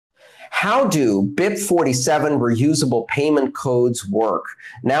How do BIP47 reusable payment codes work?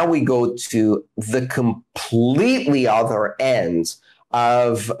 Now we go to the completely other end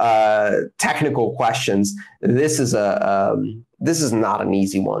of technical questions. This is not an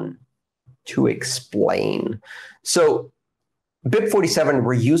easy one to explain. So BIP47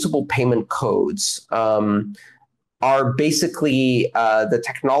 reusable payment codes are basically the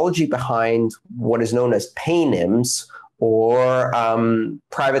technology behind what is known as Paynyms, or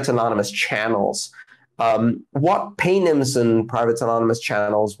private anonymous channels. What Paynyms and private anonymous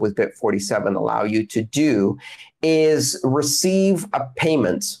channels with BIP47 allow you to do is receive a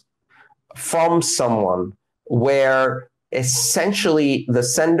payment from someone where essentially the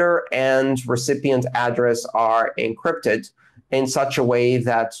sender and recipient address are encrypted in such a way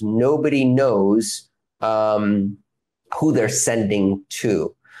that nobody knows who they're sending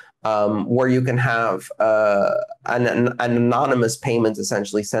to. Where you can have an anonymous payment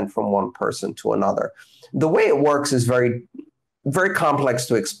essentially sent from one person to another. The way it works is very, very complex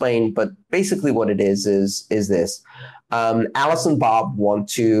to explain, but basically what it is this. Alice and Bob want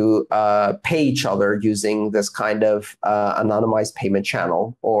to pay each other using this kind of anonymized payment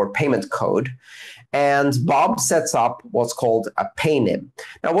channel or payment code. And Bob sets up what's called a Paynym.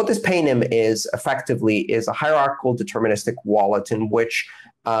 Now, what this Paynym is effectively is a hierarchical deterministic wallet in which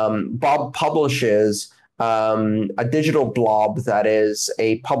Bob publishes a digital blob that is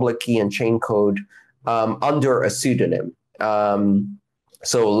a public key and chain code under a pseudonym.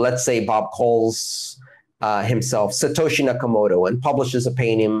 So let's say Bob calls himself Satoshi Nakamoto and publishes a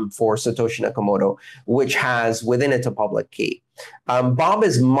Paynym for Satoshi Nakamoto, which has within it a public key. Bob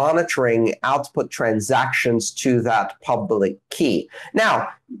is monitoring output transactions to that public key. Now,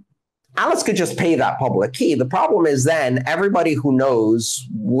 Alice could just pay that public key. The problem is then everybody who knows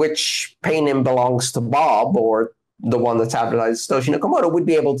which Paynym belongs to Bob or the one that's advertised Satoshi Nakamoto would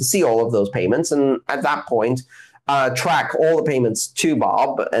be able to see all of those payments, and at that point track all the payments to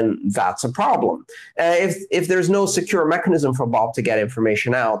Bob, and that's a problem. If there's no secure mechanism for Bob to get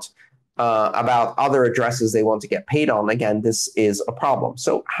information out about other addresses they want to get paid on, again, this is a problem.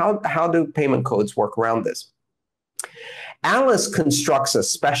 So how do payment codes work around this? Alice constructs a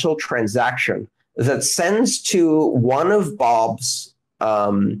special transaction that sends to one of Bob's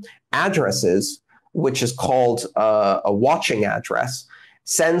addresses, which is called a watching address,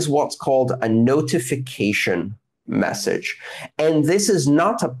 sends what's called a notification message. And this is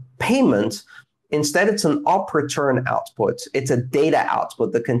not a payment. Instead, it's an op return output. It's a data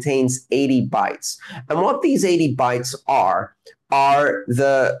output that contains 80 bytes. And what these 80 bytes are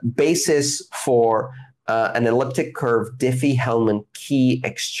the basis for an elliptic curve Diffie-Hellman key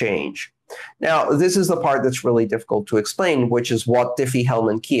exchange. Now, this is the part that's really difficult to explain, which is what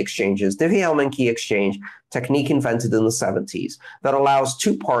Diffie-Hellman key exchange is. Diffie-Hellman key exchange, technique invented in the 70s, that allows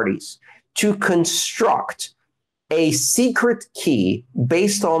two parties to construct a secret key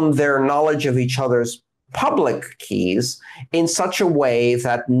based on their knowledge of each other's public keys in such a way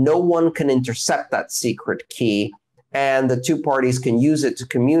that no one can intercept that secret key, and the two parties can use it to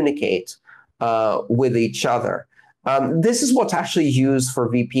communicate with each other. This is what's actually used for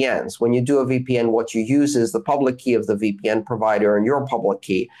VPNs. When you do a VPN, what you use is the public key of the VPN provider and your public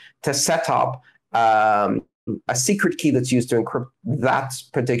key to set up a secret key that's used to encrypt that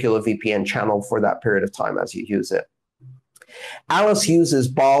particular VPN channel for that period of time as you use it. Alice uses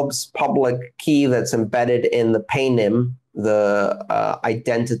Bob's public key that's embedded in the Paynym, the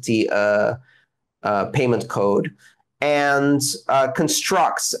identity payment code, and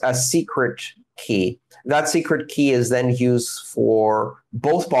constructs a secret key. That secret key is then used for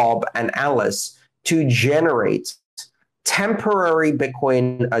both Bob and Alice to generate temporary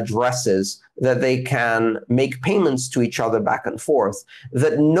Bitcoin addresses that they can make payments to each other back and forth,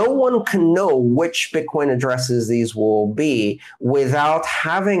 that no one can know which Bitcoin addresses these will be without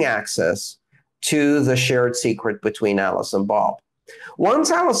having access to the shared secret between Alice and Bob.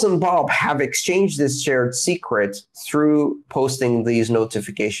 Once Alice and Bob have exchanged this shared secret through posting these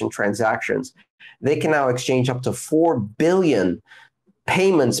notification transactions, they can now exchange up to 4 billion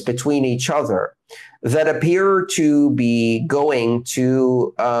payments between each other that appear to be going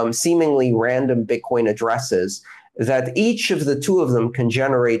to seemingly random Bitcoin addresses that each of the two of them can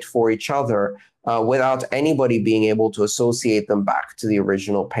generate for each other without anybody being able to associate them back to the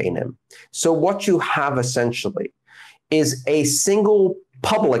original Paynym. So what you have essentially is a single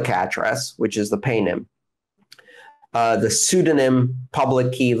public address, which is the Paynym, the pseudonym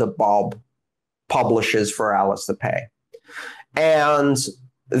public key that Bob publishes for Alice to pay. And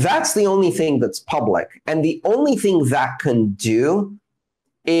that's the only thing that's public. And the only thing that can do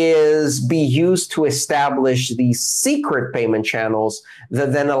be used to establish these secret payment channels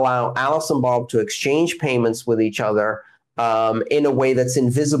that then allow Alice and Bob to exchange payments with each other in a way that's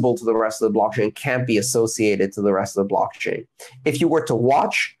invisible to the rest of the blockchain, can't be associated to the rest of the blockchain. If you were to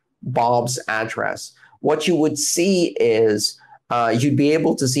watch Bob's address, what you would see is you'd be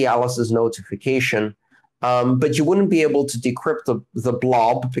able to see Alice's notification, but you wouldn't be able to decrypt the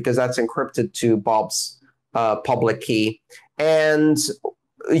blob because that's encrypted to Bob's public key. And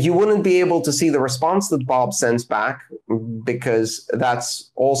you wouldn't be able to see the response that Bob sends back because that's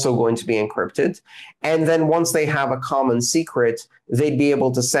also going to be encrypted. And then once they have a common secret, they'd be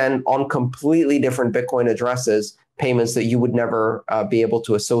able to send on completely different Bitcoin addresses payments that you would never be able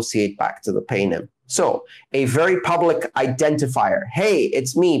to associate back to the Paynym. So a very public identifier, hey,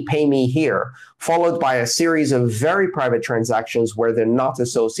 it's me, pay me here, followed by a series of very private transactions where they're not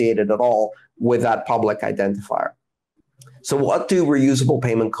associated at all with that public identifier. So what do reusable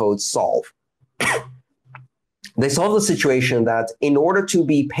payment codes solve? They solve the situation that in order to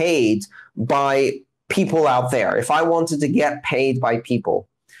be paid by people out there, if I wanted to get paid by people,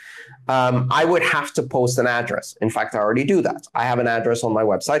 I would have to post an address. In fact, I already do that. I have an address on my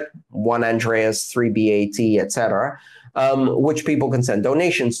website, 1Andreas, 3BAT, etc., which people can send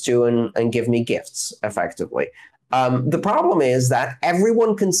donations to and give me gifts, effectively. The problem is that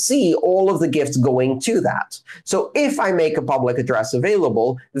everyone can see all of the gifts going to that. So if I make a public address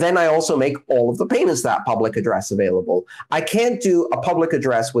available, then I also make all of the payments to that public address available. I can't do a public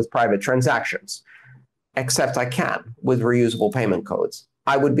address with private transactions, except I can with reusable payment codes.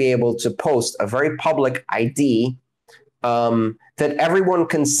 I would be able to post a very public ID that everyone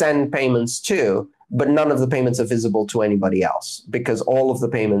can send payments to, but none of the payments are visible to anybody else because all of the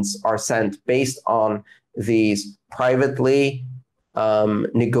payments are sent based on these privately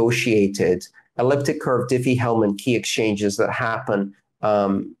negotiated elliptic curve Diffie-Hellman key exchanges that happen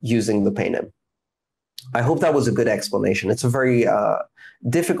using the Paynym. I hope that was a good explanation. It's a very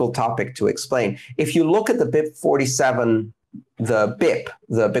difficult topic to explain. If you look at the BIP 47, the BIP,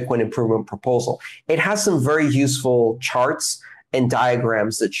 the Bitcoin Improvement Proposal, it has some very useful charts and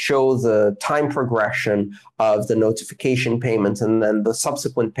diagrams that show the time progression of the notification payments and then the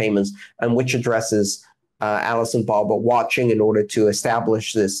subsequent payments and which addresses Alice and Bob are watching in order to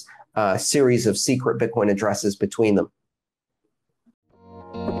establish this series of secret Bitcoin addresses between them.